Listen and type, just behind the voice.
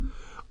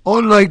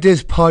Unlike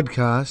this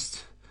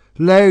podcast,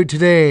 Loud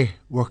today,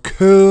 we're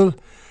cool,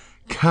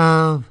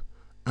 calm,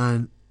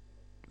 and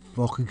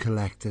fucking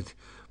collected.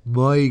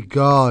 My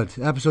God.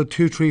 Episode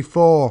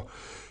 234.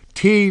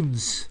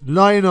 Teams,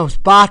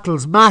 lineups,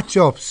 battles,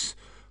 matchups,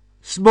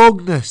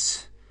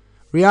 smugness,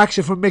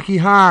 reaction from Mickey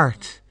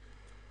Hart,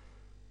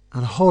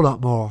 and a whole lot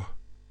more.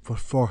 But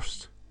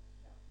first,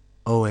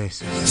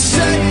 Oasis.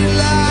 Sing it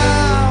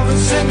loud and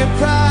sing it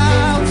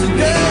proud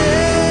today.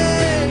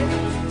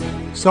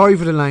 Sorry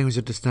for the language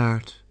at the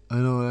start. I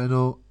know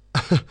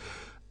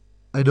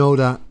I know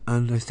that,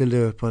 and I still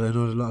do it, but I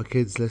know that a lot of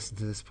kids listen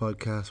to this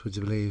podcast, would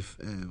you believe,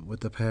 with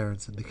their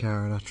parents in the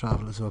car and not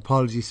travelling. So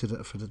apologies for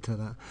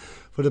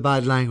the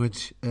bad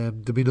language. There'll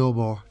be no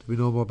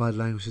more bad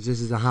language. This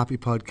is a happy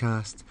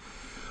podcast.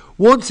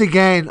 Once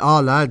again,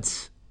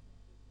 lads,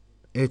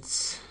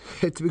 it's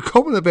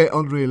becoming a bit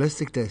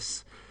unrealistic.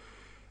 It's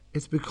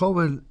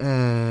becoming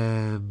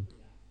a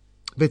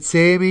bit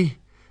samey,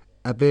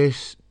 a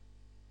bit.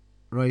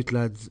 Right,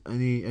 lads, I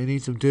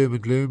need some doom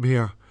and gloom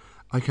here.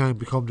 I can't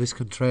become this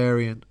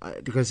contrarian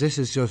because this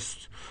is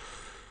just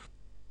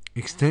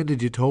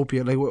extended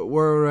utopia. Like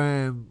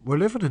we're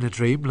living in a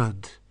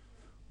dreamland.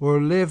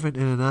 We're living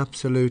in an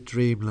absolute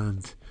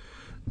dreamland,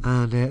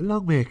 and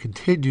long may it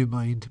continue,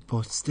 mind.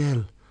 But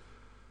still,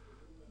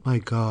 my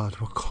God,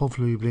 we're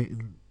comfortably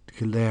beating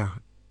Kildare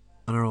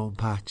on our own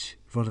patch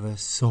in front of a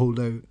sold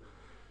out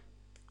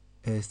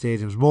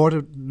stadiums.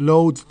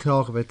 Loads to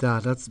talk about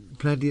that. That's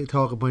plenty of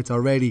talking points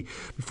already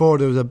before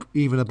there was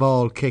even a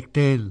ball kicked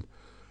in.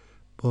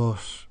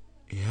 But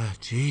yeah,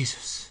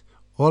 Jesus,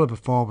 what a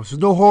performance. There's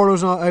no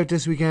hurlers out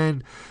this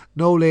weekend,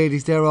 no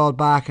ladies, they're all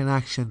back in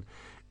action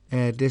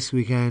this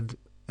weekend,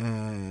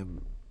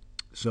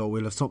 so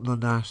we'll have something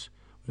on that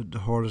with the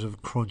hurlers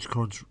of crunch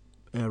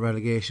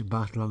relegation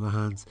battle on their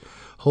hands.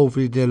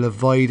 Hopefully they'll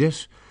avoid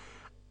it.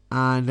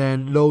 And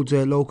then loads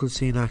of local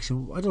scene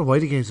action. I don't know why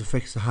the games were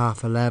fixed at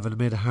 11:30. It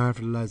made it hard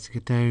for the lads to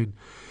get down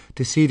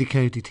to see the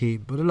county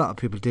team, but a lot of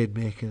people did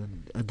make it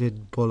and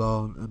didn't pull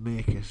on and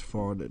make it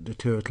for the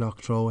 2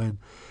 o'clock throw in.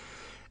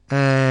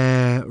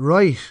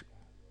 Right,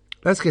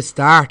 let's get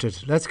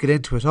started. Let's get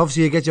into it.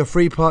 Obviously, you get your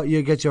free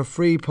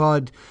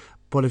pod.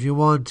 But if you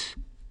want,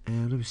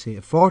 let me see,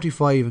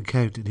 45 and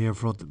counting here in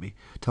front of me,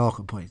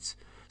 talking points.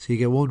 So you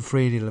get one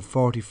free, and you'll have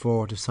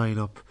 44 to sign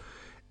up.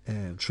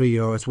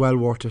 €3. It's well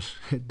worth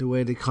it. The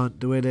way the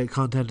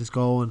content is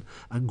going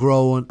and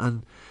growing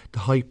and the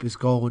hype is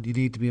going, you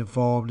need to be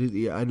informed.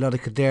 A lot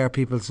of Kildare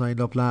people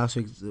signed up last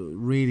week.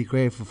 Really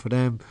grateful for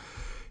them.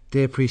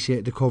 They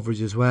appreciate the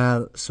coverage as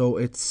well. So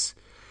it's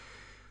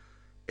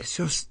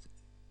just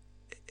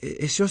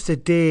a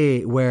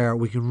day where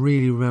we can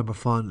really remember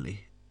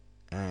fondly.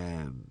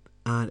 And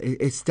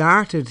it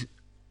started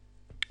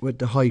with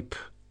the hype,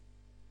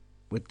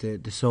 with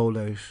the sold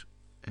out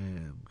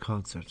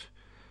concert.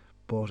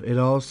 But it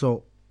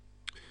also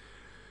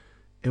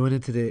went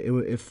into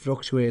it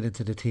fluctuated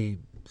into the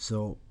team.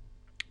 So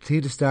the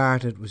team that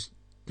started was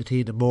the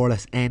team that more or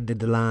less ended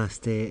the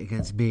last day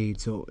against Meath.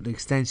 So the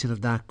extension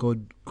of that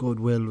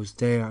goodwill was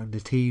there, and the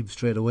team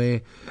straight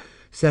away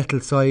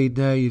settled side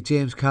now. You've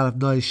James Callum,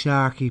 Niall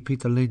Sharkey,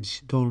 Peter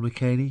Lynch, Donald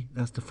McKenny.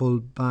 That's the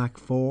full back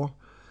four.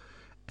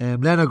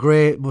 Leonard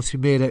Gray must be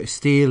made out of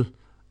steel.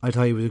 I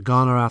thought he was a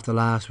goner after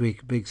last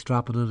week. Big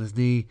strapping on his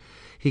knee.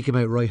 He came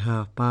out right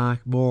half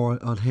back.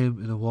 More on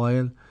him in a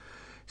while.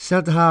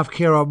 Centre half,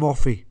 Kieran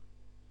Murphy.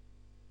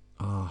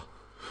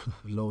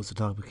 Loads to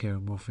talk about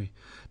Kieran Murphy.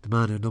 The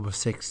man who number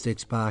 6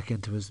 stitched back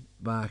into his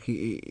back.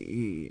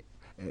 He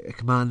a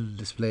commanding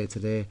display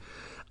today.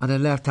 And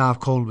then left half,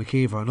 Colin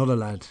McKeever, another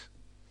lad.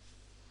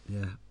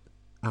 Yeah,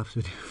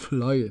 absolutely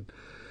flying.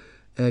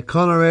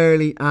 Conor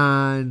Early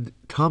and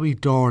Tommy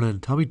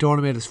Dornan. Tommy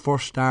Dornan made his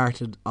first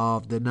start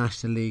of the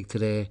National League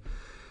today.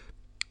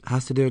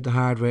 Has to do it the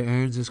hard way.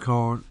 Earns his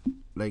corn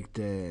like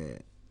the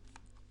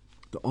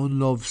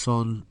unloved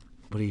son,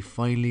 but he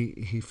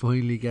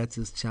finally gets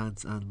his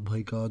chance, and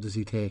my God, does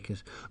he take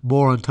it.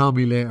 More on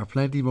Tommy later.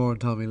 Plenty more on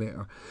Tommy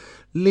later.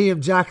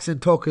 Liam Jackson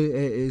took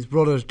his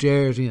brother's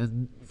jersey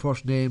and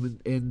first name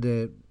in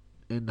the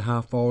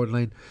half forward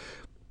line.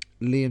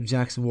 Liam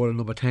Jackson wore the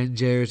number 10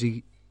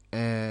 jersey.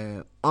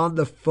 On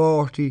the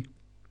 40,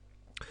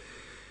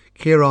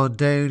 Kieran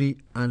Downey,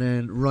 and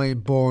then Ryan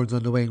Bournes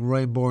on the wing.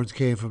 Ryan Bournes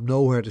came from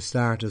nowhere to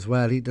start as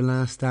well. The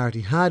last start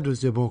he had was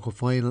the Bunker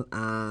final,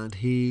 and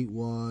he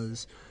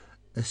was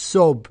a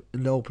sub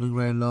in the opening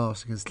round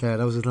loss against Clare.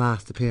 That was his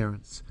last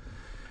appearance.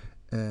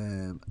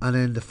 And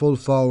then the full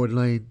forward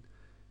line,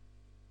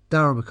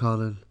 Darren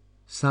McConnell,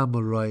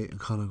 Samuel Wright and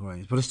Conor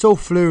Grimes. But it's so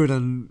fluid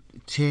and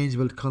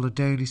changeable. Conor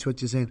Downey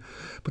switches in.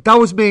 But that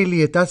was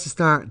mainly it. That's the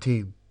starting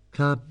team.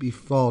 Can't be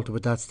faulted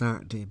with that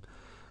starting team.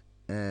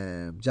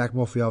 Jack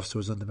Murphy obviously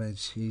was on the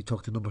bench. He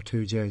took the number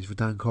 2 jersey for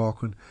Dan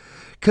Corcoran.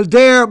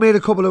 Kildare made a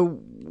couple of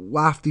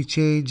wafty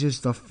changes.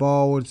 The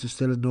forwards, there's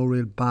still no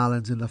real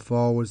balance in the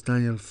forwards.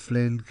 Daniel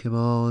Flynn came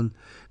on.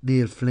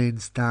 Neil Flynn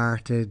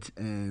started.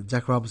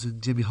 Jack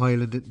Robinson, Jimmy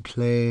Hyland didn't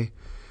play.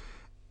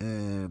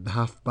 The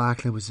half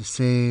back line was the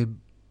same.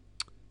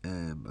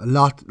 A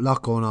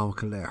lot going on with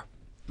Kildare.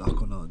 Lot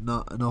going on.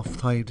 Not enough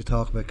time to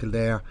talk about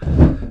Kildare,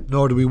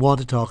 nor do we want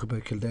to talk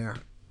about Kildare,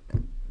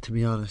 to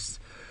be honest.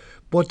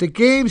 But the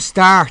game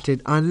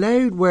started, and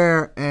Louth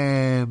were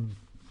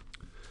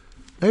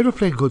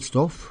playing good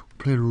stuff,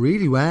 playing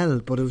really well.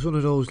 But it was one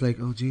of those like,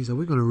 oh geez, are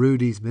we going to rue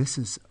these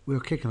misses? We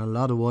were kicking a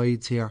lot of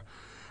wides here,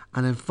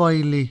 and then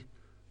finally,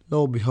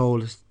 lo and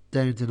behold, it's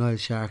down to Niall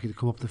Sharkey to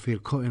come up the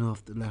field, cutting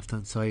off the left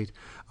hand side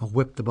and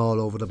whip the ball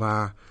over the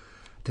bar.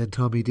 Then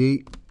Tommy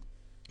D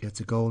gets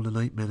a goal in the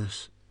 9th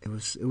minute. It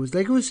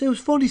was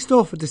funny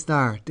stuff at the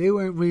start. They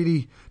weren't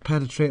really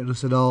penetrating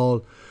us at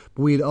all,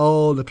 but we had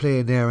all the play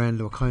in their end.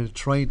 They were kind of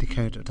trying to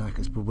counter attack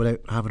us, but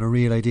without having a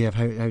real idea of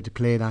how to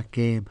play that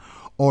game,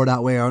 or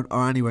that way, or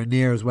anywhere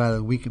near as well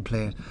as we can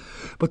play it.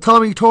 But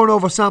Tommy,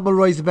 turnover, Sam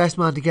Mulroy's the best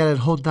man to get it,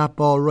 hunt that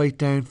ball right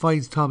down,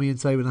 finds Tommy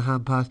inside with a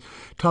hand pass.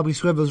 Tommy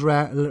swivels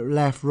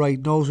left, right,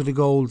 knows where the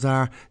goals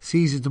are,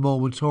 seizes the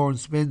moment,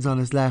 turns, spins on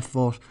his left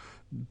foot,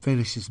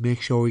 finishes,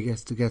 makes sure he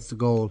gets the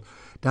goal.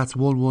 That's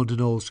 1-1 to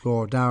no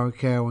score. Darragh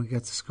Kerwin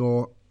gets the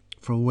score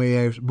from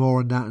way out. More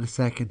on that in a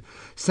second.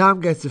 Sam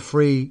gets a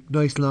free,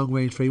 nice long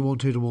range free,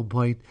 1-2 to 1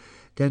 point.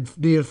 Then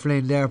Neil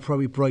Flynn there,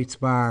 probably bright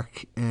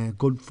spark,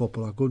 good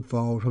footballer, good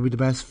forward, probably the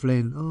best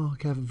Flynn. Oh,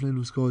 Kevin Flynn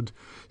was good.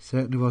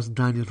 Certainly wasn't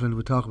Daniel Flynn.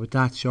 We'll talk about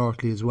that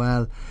shortly as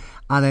well.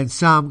 And then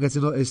Sam gets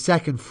his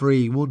second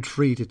free,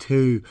 1-3 to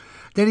 2.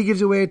 Then he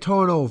gives away a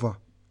turnover,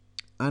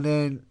 and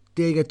then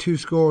they get 2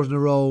 scores in a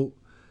row.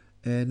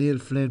 Neil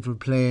Flynn from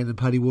playing and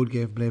Paddy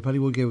Woodgate from playing. Paddy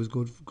Woodgate was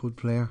a good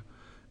player.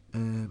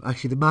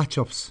 Actually, the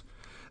matchups,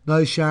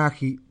 Niall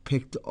Sharkey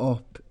picked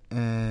up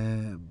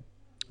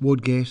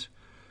Woodgate,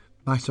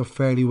 matched up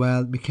fairly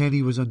well.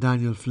 McKenny was on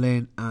Daniel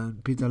Flynn,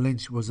 and Peter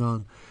Lynch was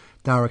on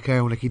Darragh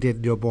Kerwin, like he did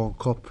in the O'Byrne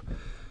Cup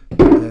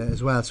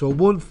as well. So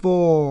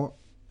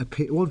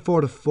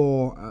 1-4 to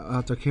 4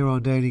 after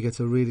Kieran Downey gets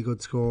a really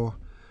good score.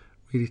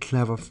 Really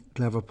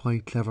clever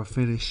point, clever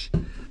finish,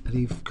 and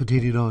he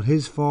continued on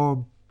his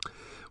form.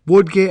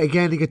 Woodgate,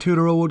 again, he got 2 in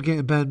a row. Woodgate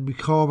and Ben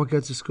McCormack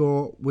gets a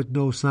score with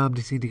no Sam.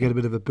 They seemed to get a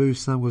bit of a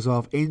boost. Sam was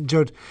off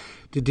injured.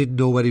 They didn't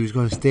know whether he was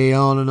going to stay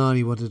on or not.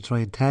 He wanted to try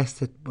and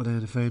test it, but then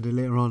they found it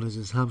later on as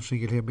his hamstring.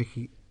 You'll hear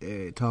Mickey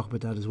talk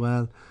about that as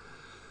well.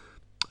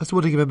 That's the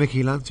one thing about Mickey.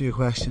 He'll answer your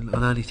question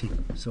on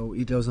anything, so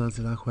he does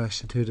answer that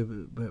question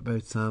too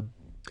about Sam.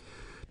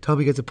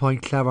 Tommy gets a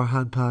point, clever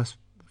hand pass,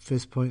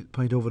 fist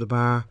point over the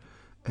bar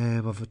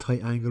of a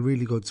tight angle.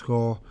 Really good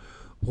score.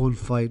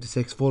 1-5 to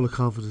 6, full of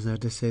confidence there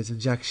at this stage.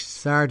 And Jack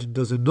Sargent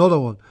does another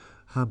one,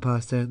 hand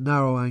pass there,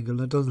 narrow angle.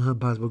 That doesn't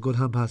hand pass, but good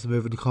hand pass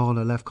move in the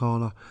corner, left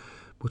corner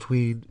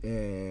between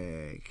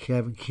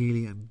Kevin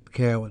Keeley and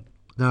Kerwin.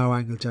 Narrow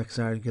angle, Jack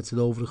Sargent gets it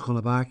over the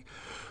corner back.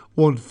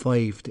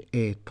 1-5 to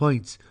 8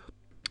 points.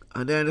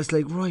 And then it's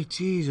like, right,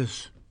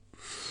 Jesus,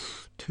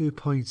 2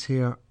 points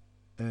here,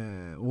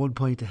 1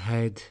 point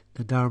ahead.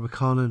 Then Darren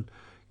McConnell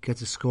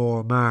gets a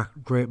score,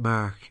 great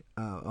mark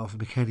off a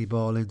McKenny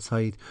ball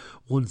inside,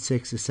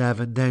 1-6 to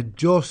 7. Then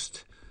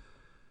just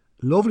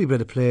lovely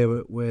bit of play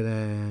with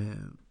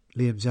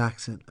Liam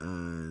Jackson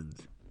and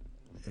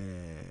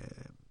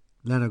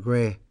Leonard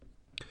Gray.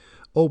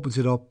 Opens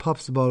it up,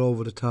 pops the ball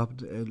over the top.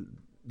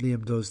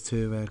 Liam does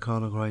to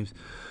Conor Grimes.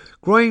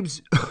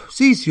 Grimes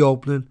sees the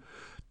opening,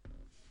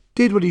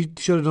 did what he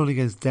should have done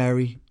against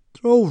Derry,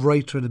 drove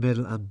right through the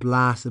middle and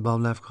blasted the ball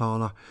left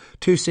corner,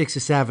 2-6 to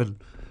 7.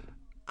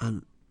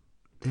 And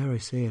dare I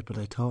say it, but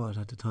I thought it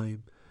at the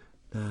time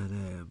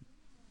that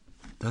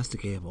that's the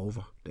game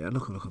over. They're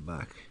not going to come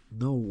back.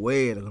 No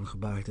way they're going to come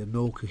back. They have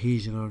no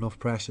cohesion or enough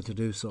pressure to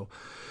do so.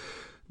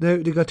 Now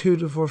they got 2 of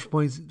the first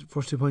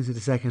 2 points of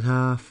the second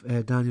half.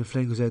 Daniel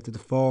Flynn goes out to the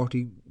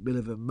 40, bit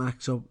of a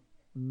mash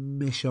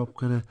up,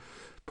 kind of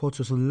puts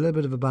us on a little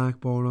bit of a back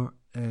burner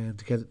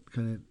to get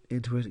kind of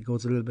into it. It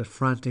goes a little bit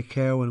frantic.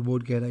 Kerwin and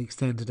Woodgate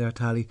extended their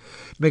tally,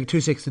 make it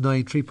 2-6 to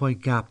 9, 3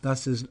 point gap.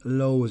 That's as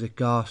low as it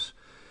got.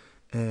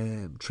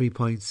 3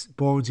 points.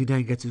 Bornsey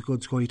then gets a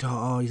good score. He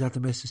thought, he's had to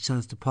miss his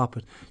chance to pop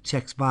it.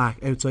 Checks back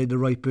outside the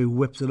right boot,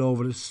 whips it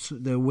over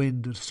the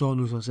wind, the sun,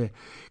 I was going to say,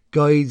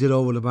 guides it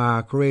over the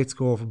bar. Great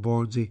score from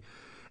Bornsey.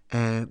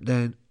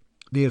 Then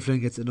Neil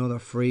Flynn gets another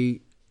free,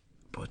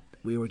 but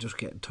we were just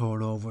getting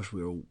turnovers.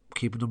 We were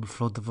keeping them in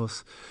front of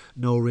us.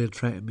 No real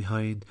threat in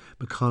behind.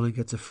 McConnell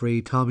gets a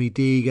free. Tommy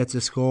D gets a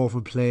score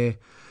from play,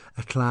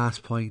 a class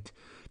point,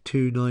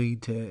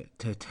 2-9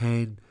 to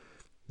 10.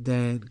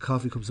 Then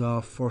Coffey comes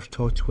off, first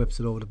touch, whips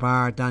it over the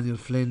bar. Daniel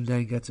Flynn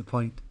then gets a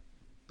point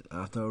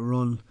after a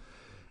run.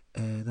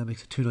 That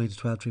makes it 2-9 to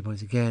 12, 3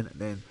 points again.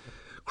 And then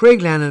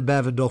Craig Lennon and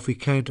Bevan Duffy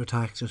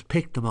counter-attacks, just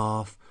pick them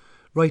off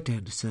right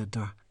down the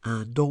centre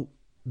and don't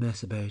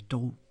mess about,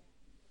 don't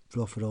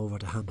fluff it over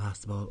to hand pass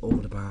the ball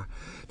over the bar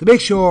to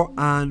make sure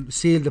and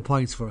seal the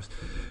points for us.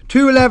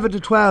 2-11 to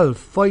 12,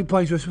 5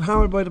 points. We were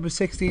hammered by them with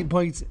 16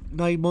 points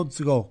 9 months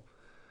ago.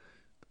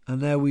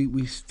 And now we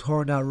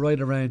turned that right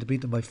around to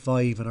beat them by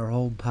 5 in our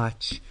home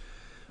patch.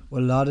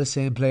 With a lot of the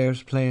same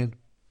players playing.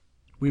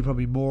 We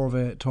probably more of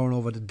a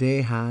turnover than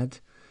they had.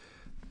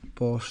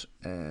 But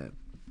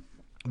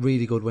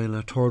really good win,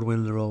 our third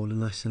win in a row in the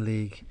National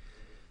League.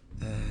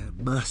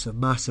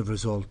 massive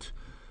result.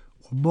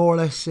 We're more or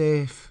less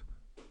safe,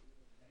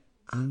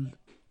 and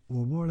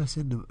we're more or less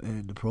in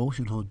the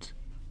promotion hunt,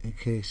 in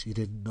case you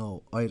didn't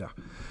know either.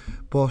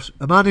 But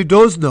a man who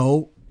does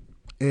know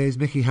is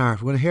Mickey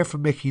Hart. We're going to hear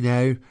from Mickey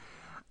now,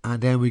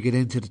 and then we get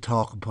into the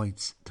talking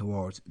points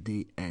towards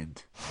the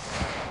end.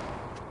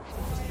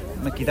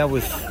 Mickey, that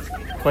was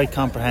quite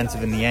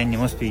comprehensive in the end. You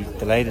must be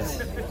delighted.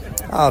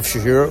 For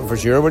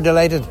sure we're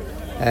delighted.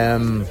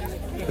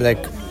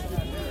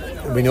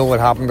 We know what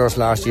happened to us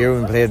last year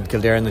when we played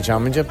Kildare in the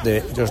Championship.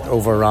 They just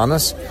overran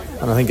us,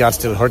 and I think that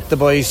still hurt the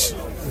boys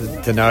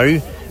to now,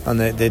 and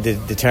they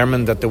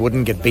determined that they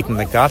wouldn't get beaten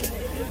like that,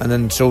 and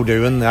in so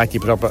doing they actually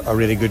put up a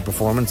really good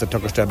performance that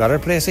took us to a better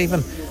place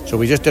even. So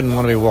we just didn't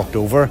want to be walked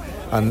over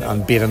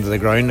and beat into the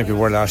ground like we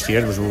were last year.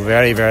 It was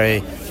very,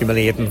 very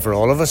humiliating for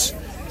all of us.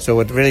 So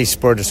it really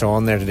spurred us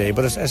on there today.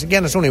 But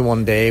it's only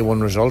one day,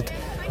 one result.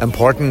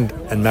 Important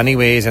in many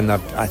ways in that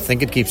I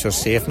think it keeps us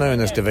safe now in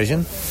this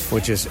division,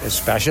 which is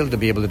special to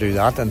be able to do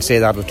that, and say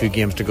that with 2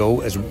 games to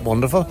go is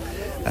wonderful.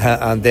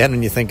 And then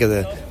when you think of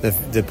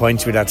the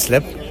points we let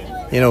slip,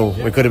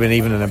 we could have been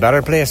even in a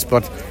better place.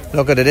 But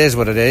look, it is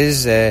what it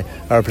is.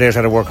 Our players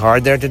had to work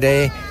hard there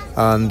today,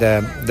 and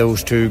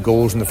those 2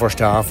 goals in the first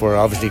half were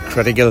obviously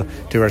critical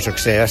to our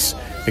success,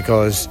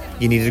 because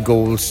you needed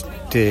goals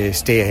to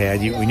stay ahead.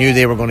 We knew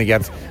they were going to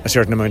get a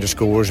certain amount of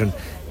scores, and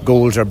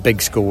goals are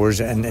big scores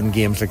in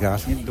games like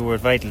that. There were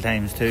vital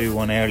times too,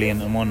 one early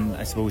and one,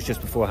 I suppose, just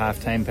before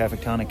half time.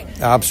 Perfect tonic.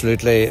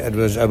 Absolutely. It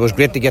was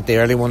great to get the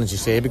early one, as you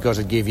say, because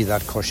it gave you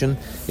that cushion.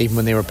 Even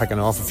when they were picking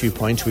off a few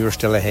points, we were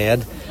still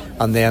ahead.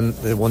 And then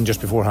the one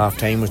just before half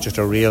time was just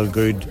a real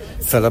good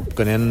fillip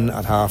going in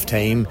at half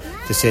time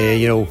to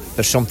say,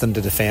 there's something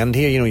to defend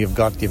here. You've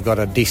got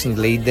a decent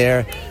lead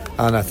there,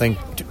 and I think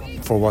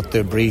for what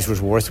the breeze was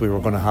worth, we were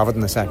going to have it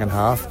in the second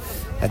half.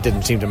 It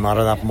didn't seem to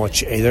matter that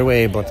much either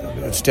way, but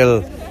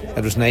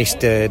it was nice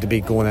to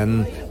be going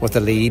in with the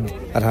lead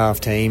at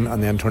half time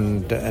and then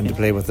turn into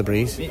play with the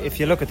breeze. If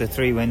you look at the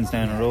 3 wins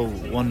now in a row,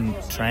 one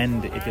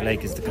trend, if you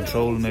like, is the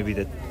control maybe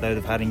that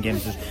they've had in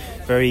games. Is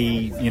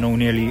very,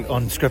 nearly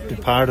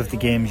unscripted part of the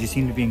games. You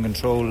seem to be in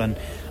control, and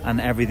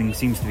everything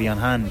seems to be on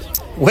hand.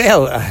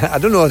 Well, I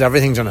don't know if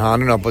everything's on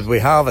hand or not, but we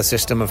have a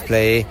system of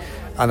play,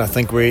 and I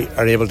think we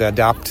are able to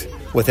adapt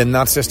within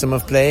that system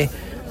of play,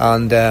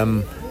 and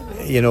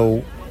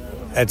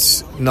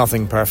it's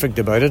nothing perfect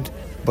about it,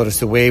 but it's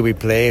the way we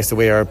play, it's the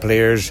way our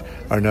players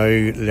are now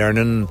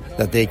learning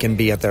that they can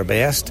be at their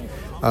best,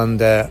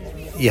 and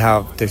you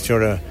have to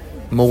sort of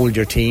mould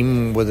your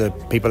team with the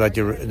people at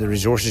the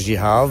resources you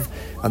have,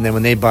 and then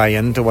when they buy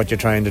into what you're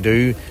trying to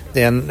do,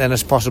 then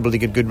it's possible to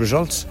get good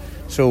results.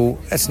 So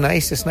it's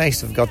nice to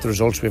have got the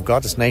results we've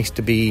got. It's nice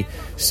to be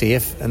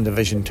safe in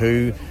Division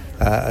 2.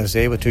 As I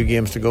say, with 2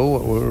 games to go,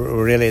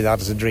 really that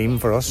is a dream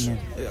for us. Yeah.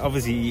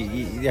 Obviously,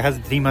 the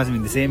team hasn't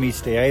been the same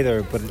each day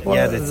either. But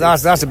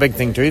that's a big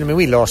thing too. I mean,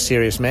 we lost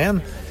serious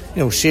men,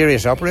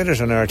 serious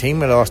operators on our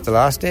team. We lost the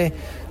last day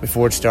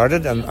before it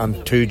started,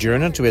 and 2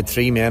 during it. So we had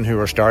 3 men who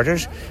were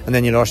starters, and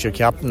then you lost your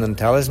captain and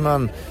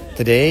talisman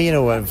today.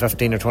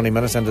 15 or 20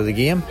 minutes into the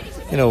game.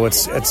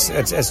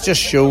 It's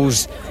just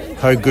shows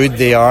how good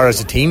they are as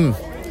a team.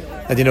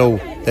 That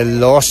they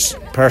lost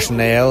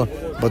personnel,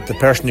 but the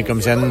person who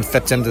comes in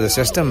fits into the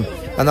system,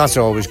 and that's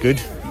always good.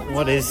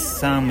 What is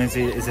Sam? Is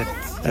it?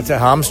 It's a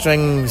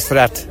hamstring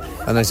threat,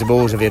 and I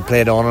suppose if he had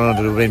played on it,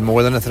 it would have been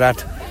more than a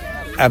threat.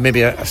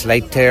 Maybe a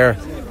slight tear.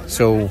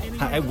 So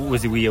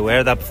was he aware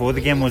of that before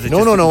the game? Was it?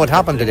 No. It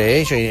happened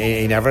today.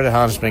 He never had a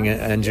hamstring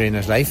injury in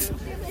his life.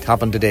 It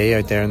happened today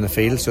out there in the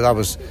field. So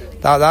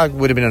that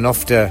would have been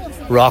enough to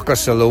rock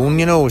us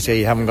alone. Say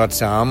you haven't got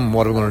Sam.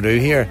 What are we going to do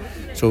here?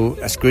 So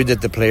it's good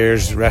that the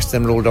players, rest of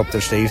them, rolled up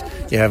their sleeves.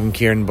 You have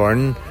Kieran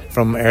Byrne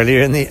from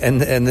earlier in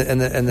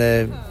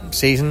the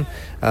season,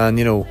 and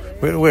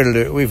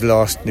we've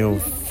lost 4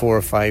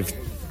 or 5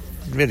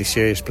 really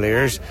serious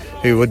players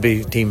who would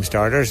be team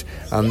starters,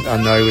 and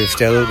now we've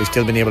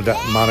still been able to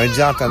manage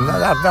that, and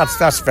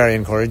that's very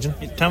encouraging.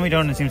 Tommy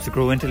Dornan seems to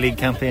grow into league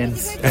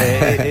campaigns.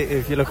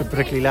 If you look at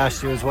particularly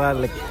last year as well,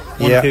 like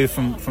 1-2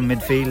 from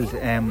midfield,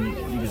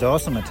 he was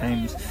awesome at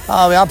times.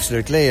 Oh,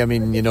 absolutely. I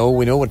mean, we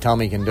know what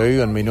Tommy can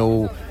do, and we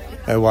know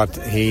what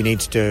he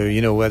needs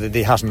to, whether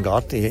he hasn't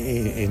got.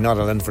 He's not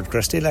a Linford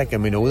Christie,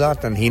 and we know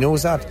that, and he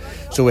knows that.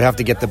 So we have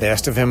to get the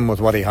best of him with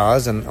what he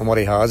has, and what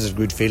he has is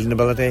good fielding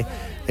ability.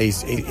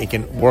 He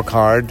can work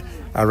hard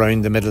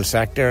around the middle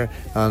sector,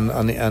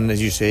 and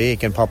as you say, he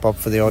can pop up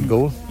for the odd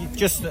goal.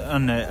 Just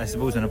on, I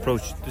suppose, an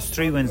approach. There's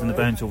 3 wins on the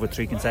bounce over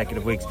 3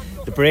 consecutive weeks.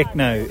 The break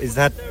now, is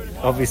that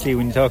obviously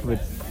when you talk about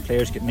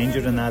players getting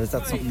injured and that, is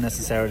that something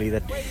necessarily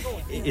that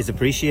is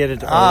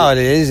appreciated?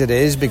 It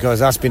is, because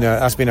that's been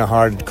a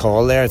hard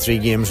call there, 3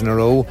 games in a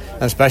row,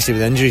 and especially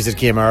with injuries that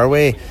came our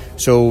way.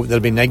 So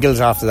there'll be niggles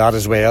after that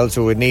as well.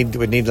 So we need to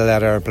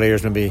let our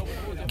players maybe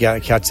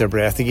catch their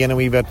breath again a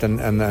wee bit,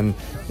 and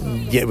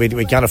yeah,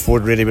 we can't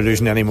afford really be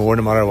losing any more,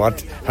 no matter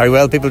what how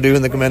well people do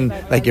when they come in.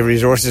 Like, your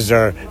resources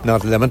are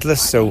not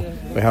limitless, so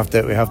we have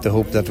to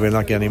hope that we'll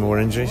not get any more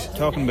injuries.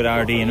 Talking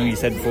about RD, I know you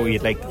said before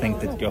you'd like to think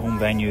that your home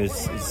venue is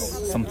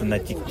something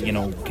that you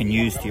know can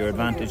use to your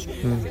advantage.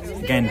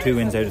 Again, 2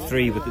 wins out of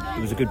 3, but it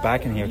was a good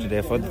backing here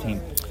today for the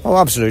team. Oh,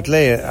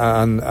 absolutely,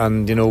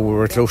 and you know, we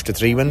were close to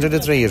 3 wins out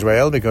of 3 as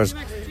well, because,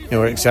 you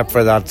know, except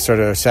for that sort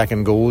of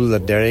second goal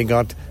that Derry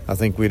got, I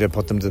think we'd have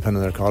put them to the pin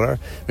of their collar.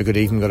 We could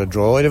even got a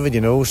draw out of it,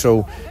 you know.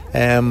 So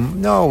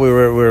no, we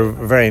were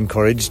very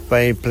encouraged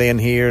by playing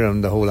here,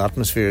 and the whole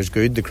atmosphere is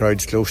good. The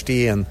crowd's close to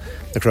you, and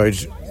the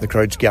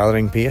crowd's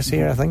gathering pace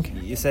here, I think.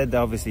 You said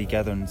obviously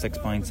gathering 6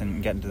 points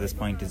and getting to this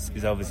point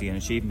is obviously an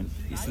achievement.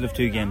 You still have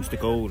 2 games to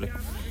go. Like,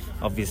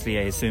 obviously,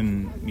 I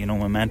assume, you know,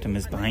 momentum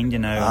is behind you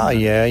now.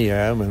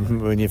 Yeah.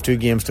 When you have 2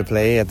 games to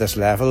play at this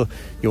level,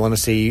 you want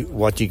to see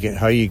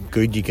how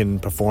good you can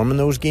perform in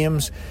those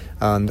games,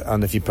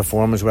 and if you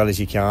perform as well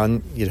as you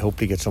can, you'd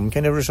hopefully get some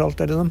kind of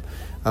result out of them.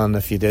 And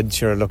if you did,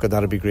 sure, look,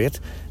 that'd be great.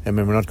 I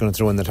mean, we're not going to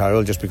throw in the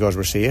towel just because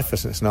we're safe.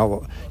 It's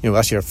not, you know,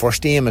 that's your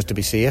first aim, is to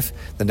be safe.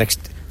 The next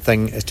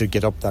thing is to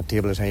get up that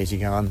table as high as you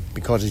can,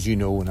 because, as you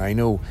know and I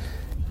know,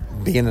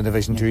 being in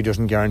Division 2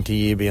 doesn't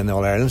guarantee you being in the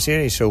All-Ireland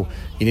series, so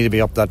you need to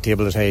be up that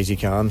table as high as you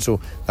can,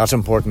 so that's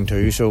important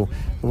too. So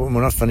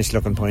we're not finished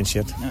looking points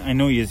yet. I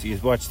know you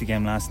watched the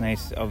game last night,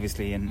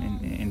 obviously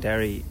in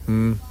Derry.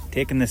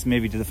 Taking this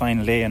maybe to the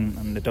final day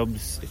and the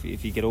Dubs,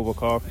 if you get over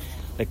Cork,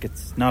 like,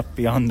 it's not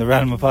beyond the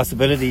realm of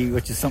possibility,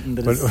 which is something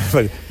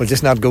that we'll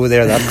just not go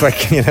there that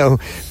quick, you know.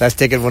 Let's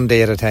take it one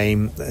day at a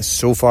time.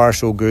 So far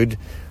so good.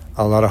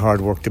 A lot of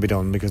hard work to be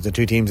done, because the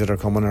 2 teams that are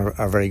coming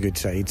are very good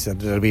sides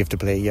that we have to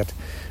play yet.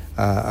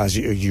 As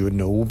you would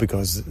know,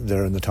 because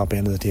they're in the top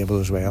end of the table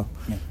as well.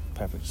 Yeah,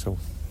 perfect. So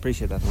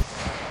appreciate that.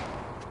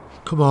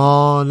 Come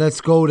on,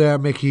 let's go there,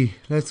 Mickey.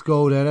 Let's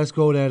go there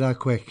that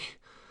quick.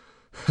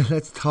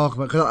 Let's talk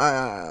about,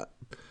 cause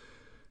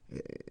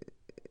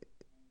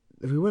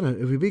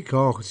if we beat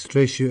Cork, it's a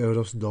straight shoot out of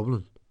us in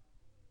Dublin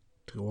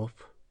to go up.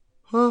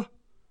 Huh?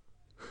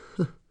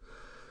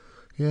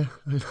 Yeah,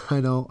 I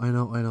know.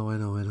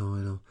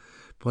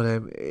 But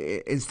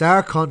in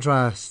stark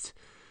contrast,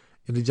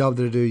 in the job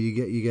that I do,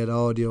 you get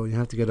audio, and you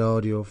have to get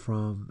audio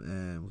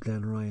from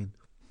Glenn Ryan,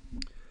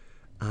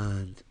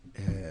 and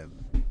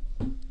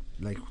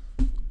like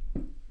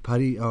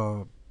Paddy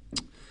or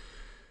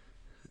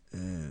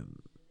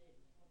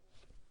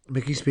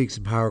Mickey speaks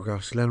in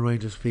paragraphs. Glenn Ryan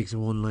just speaks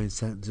in one-line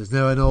sentences.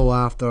 Now, I know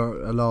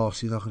after a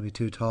loss you're not going to be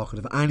too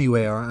talkative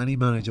anyway, or any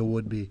manager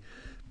would be,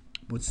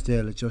 but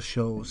still, it just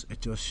shows,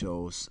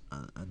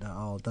 and that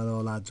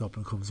all adds up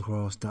and comes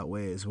across that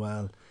way as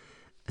well.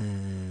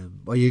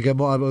 Well, you get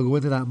more. I'll go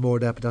into that in more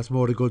depth, but that's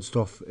more the good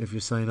stuff if you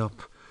sign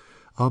up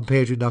on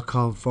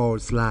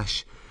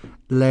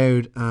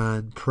patreon.com/loud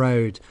and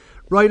proud.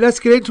 Right, let's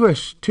get into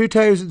it.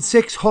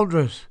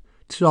 2,600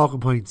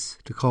 talking points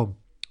to come.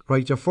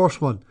 Right, your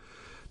first one,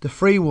 the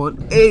free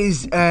one,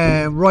 is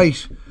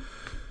right.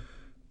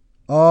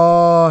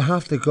 Oh, I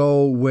have to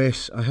go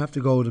with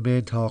the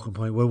main talking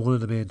point. Well, one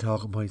of the main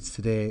talking points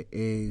today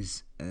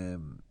is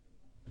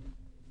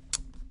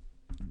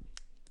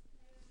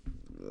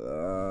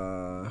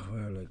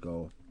where'll I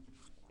go?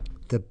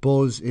 The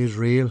buzz is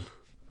real.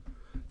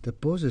 The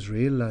buzz is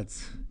real,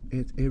 lads.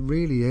 It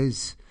really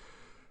is.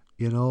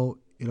 You know,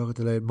 you look at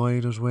the Loud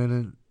Miners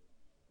winning.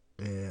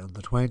 On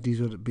the 20s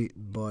were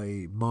beaten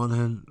by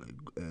Monaghan,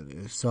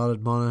 a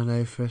solid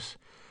Monaghan outfit.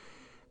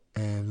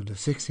 The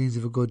 16s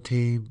have a good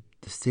team.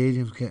 The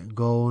stadium's getting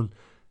going.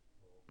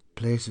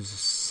 Places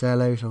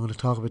sell out. I'm going to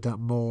talk about that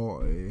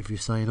more if you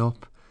sign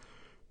up.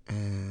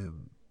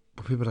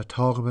 But people are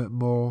talking about it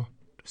more.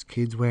 There's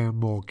kids wearing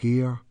more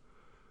gear.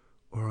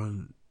 We're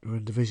in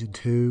Division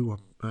 2.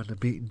 We're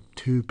beating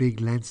 2 big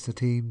Leinster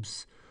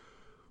teams.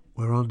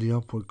 We're on the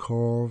upward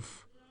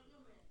curve.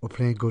 We're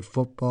playing good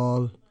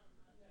football.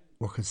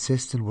 We're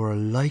consistent. We're a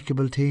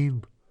likeable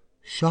team.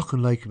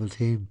 Shocking likeable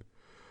team.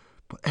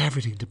 But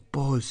everything, the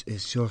buzz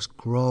is just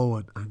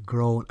growing and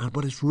growing.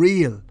 But it's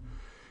real.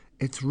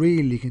 It's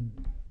real. You can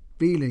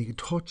feel it. You can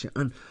touch it.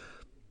 And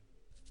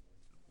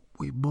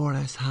we more or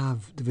less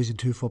have Division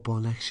 2 football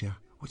next year,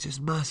 which is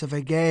massive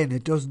again.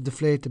 It doesn't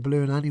deflate the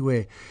balloon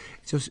anyway.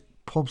 It just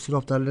pumps it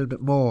up that little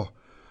bit more.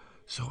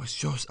 So it's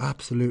just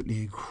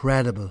absolutely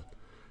incredible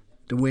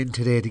to win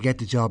today, to get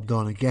the job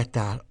done and get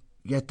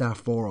that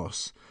for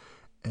us.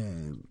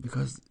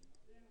 Because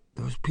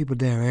there was people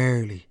there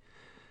early.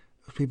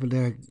 There was people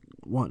there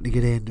wanting to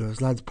get in. There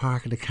was lads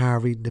parking the car,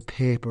 reading the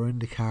paper in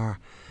the car.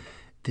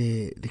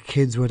 The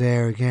kids were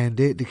there again.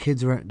 The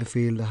kids were out in the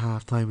field at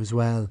half time as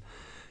well.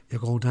 You're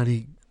going to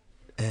any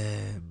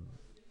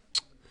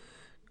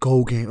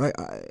go game. Right,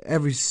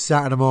 every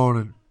Saturday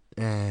morning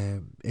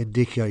in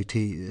DKIT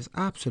is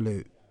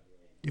absolute.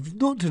 You've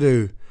nothing to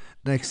do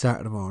next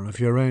Saturday morning if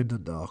you're around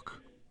Dundalk.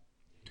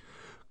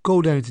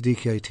 Go down to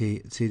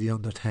DKIT and see the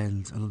under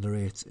 10s and under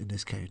 8s in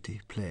this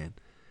county playing.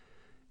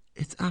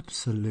 It's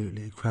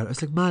absolutely incredible.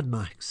 It's like Mad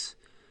Max.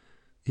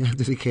 You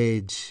enter the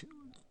cage,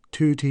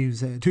 two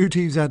teams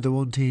enter,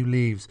 one team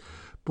leaves.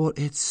 But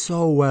it's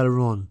so well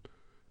run,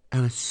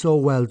 and it's so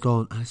well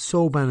done, and it's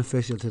so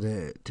beneficial to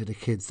the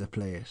kids that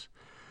play it.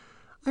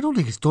 I don't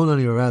think it's done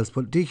anywhere else,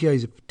 but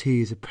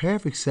DKIT is a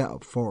perfect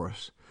setup for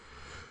it.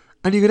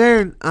 And you can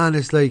earn, and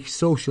it's like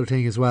social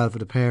thing as well for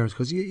the parents,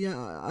 because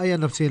I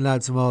end up seeing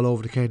lads from all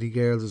over the county,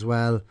 girls as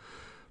well,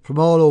 from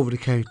all over the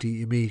county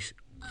you meet.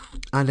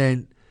 And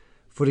then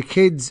for the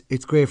kids,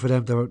 it's great for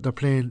them. They're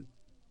playing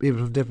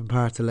people from different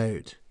parts of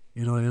Louth.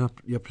 You know,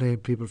 you're playing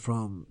people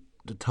from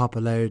the top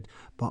of Louth,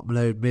 bottom of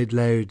Louth, mid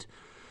Louth,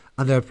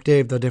 and they have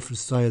their different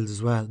styles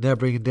as well. They're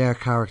bringing their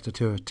character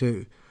to it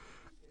too,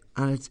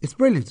 and it's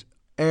brilliant.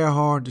 Air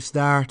horn to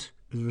start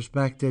is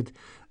respected.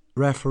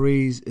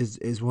 Referees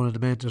is one of the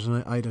mentors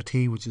on either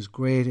team, which is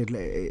great.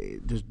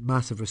 There's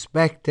massive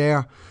respect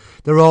there.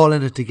 They're all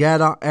in it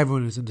together.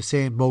 Everyone is in the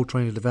same boat,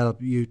 trying to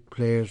develop youth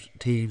players,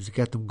 teams, to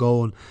get them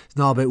going. It's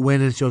not about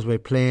winning, it's just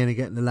about playing and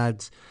getting the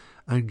lads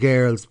and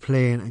girls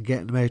playing and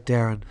getting them out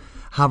there and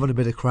having a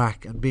bit of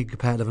crack and being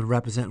competitive and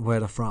representing where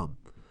they're from.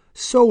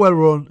 So well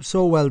run,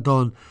 so well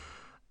done.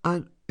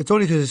 And it's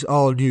only because it's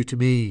all new to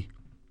me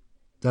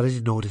that I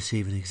didn't know this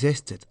even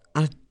existed.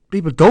 And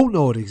people don't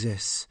know it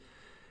exists.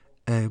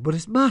 But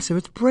it's massive,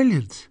 it's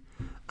brilliant,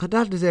 and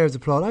that deserves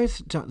applaud. I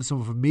was chatting to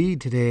someone from Meath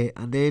today,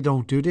 and they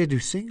do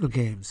single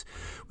games,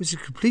 which is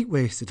a complete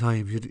waste of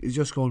time. You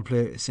just go and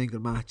play a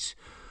single match.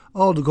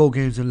 All the go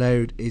games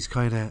allowed is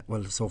kind of,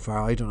 well, so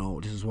far I don't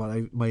know, this is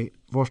what my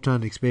first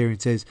hand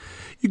experience is.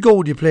 You go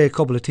and you play a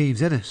couple of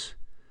teams in it.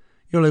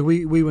 You know,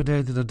 like we went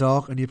down to the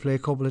dock and you play a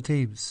couple of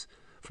teams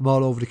from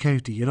all over the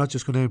county. You're not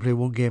just going down and play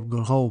one game and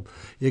going home.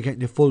 You're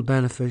getting the full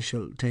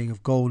beneficial thing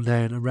of going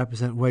down and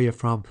representing where you're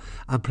from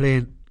and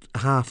playing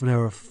half an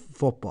hour of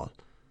football,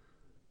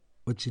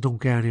 which you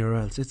don't get anywhere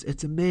else.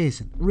 It's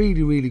amazing,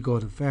 really, really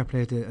good, and fair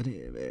play to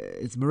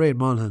it's Mairead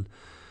Monaghan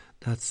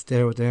that's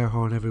there with the air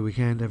horn every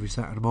weekend, every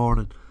Saturday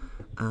morning,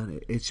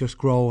 and it's just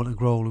growing and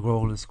growing and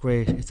growing. It's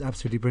great. It's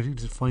absolutely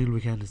brilliant. The final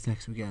weekend is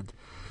next weekend.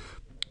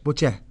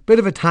 But yeah, bit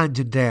of a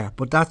tangent there,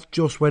 but that's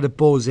just where the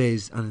buzz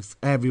is, and it's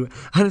everywhere.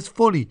 And it's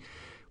funny,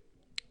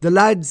 the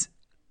lads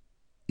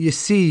you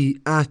see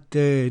at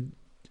the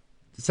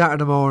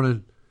Saturday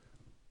morning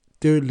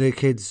doing the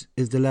kids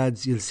is the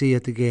lads you'll see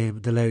at the game,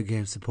 the Louth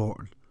game,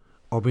 supporting,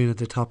 or being at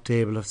the top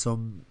table of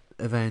some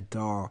event,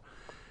 or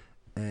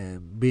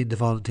being the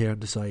volunteer on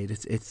the side.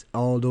 It's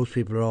all those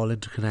people are all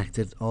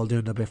interconnected, all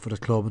doing a bit for the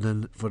club and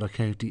then for the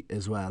county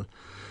as well.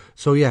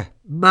 So yeah,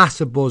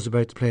 massive buzz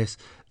about the place.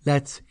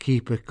 Let's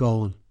keep it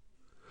going.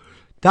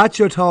 That's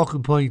your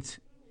talking point.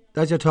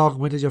 That's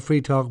your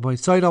free talking point.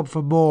 Sign up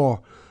for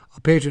more on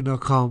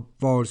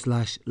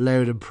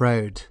patreon.com/loud and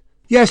proud.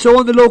 Yeah, so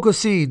on the local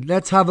scene,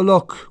 let's have a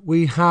look.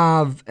 We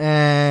have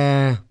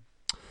Kevin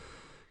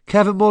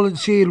Mullen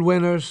Shield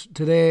winners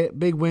today.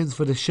 Big wins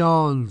for the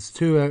Shawns,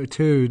 2 out of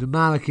 2. The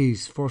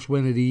Malachys, first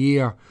win of the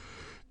year.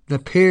 The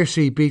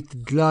Piercy beat the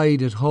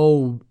Glide at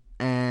home.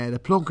 The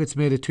Plunkets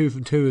made it 2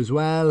 from 2 as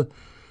well.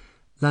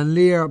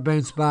 Lanlear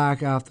bounced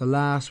back after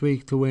last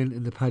week to win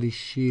in the Paddy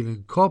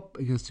Sheelan Cup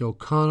against the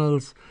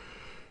O'Connells.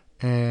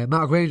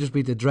 Mac Rangers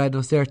beat the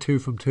Dreadnoughts. They're 2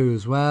 from 2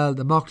 as well.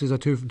 The Moxleys are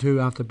 2 from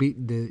 2 after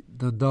beating the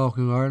Dundalk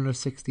Irelanders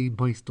 16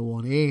 points to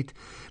 1-8.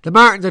 The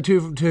Martins are 2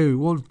 from 2,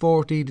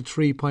 114 to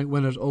 3 point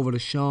winners over the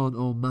Sean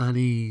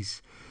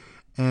O'Mahony's.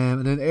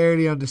 And then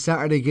early on the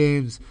Saturday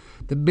games,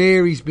 the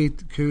Marys beat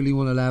the Cooley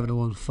 111 to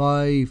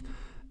 1-5.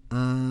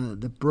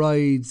 The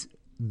Brides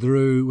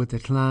drew with the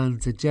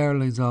Clans. The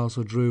Geraldines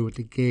also drew with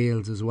the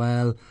Gales as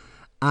well.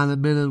 And the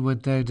Millen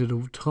went down to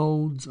the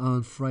Tones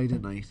on Friday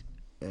night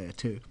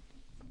too.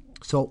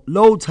 So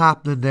loads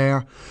happening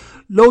there.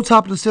 Loads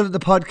happening still at the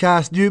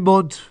podcast. New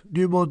month,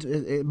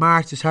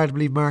 March. It's hard to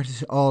believe March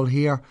is all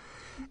here.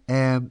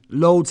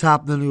 Loads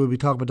happening. We'll be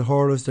talking about the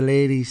hurlers, the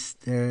ladies.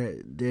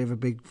 They have a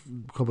big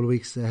couple of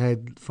weeks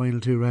ahead. Final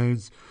 2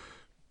 rounds,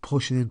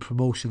 pushing in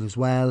promotion as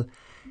well.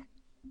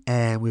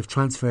 We've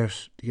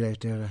transfers to get out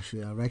there.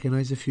 Actually, I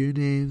recognise a few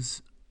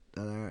names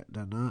that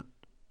they're not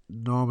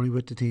normally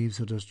with the team,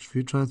 so there's a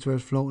few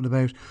transfers floating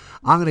about.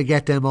 I'm going to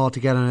get them all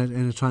together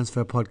in a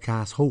transfer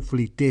podcast.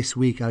 Hopefully this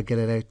week I'll get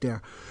it out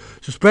there.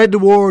 So spread the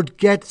word,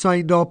 get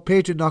signed up,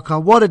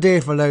 patreon.com. What a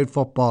day for Louth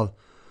football.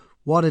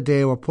 What a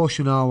day. We're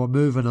pushing on, we're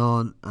moving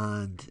on,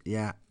 and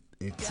yeah,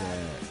 it's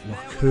we're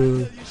cool,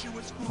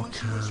 we're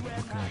calm,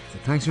 we're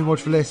collected. Thanks very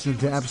much for listening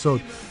to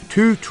episode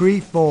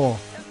 234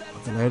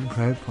 of the Loud and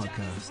Proud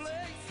podcast.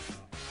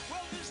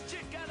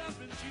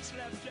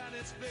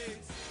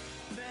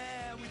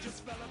 Man, we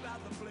just fell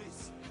about the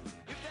place.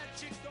 If that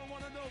chick don't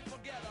wanna know,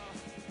 forget her.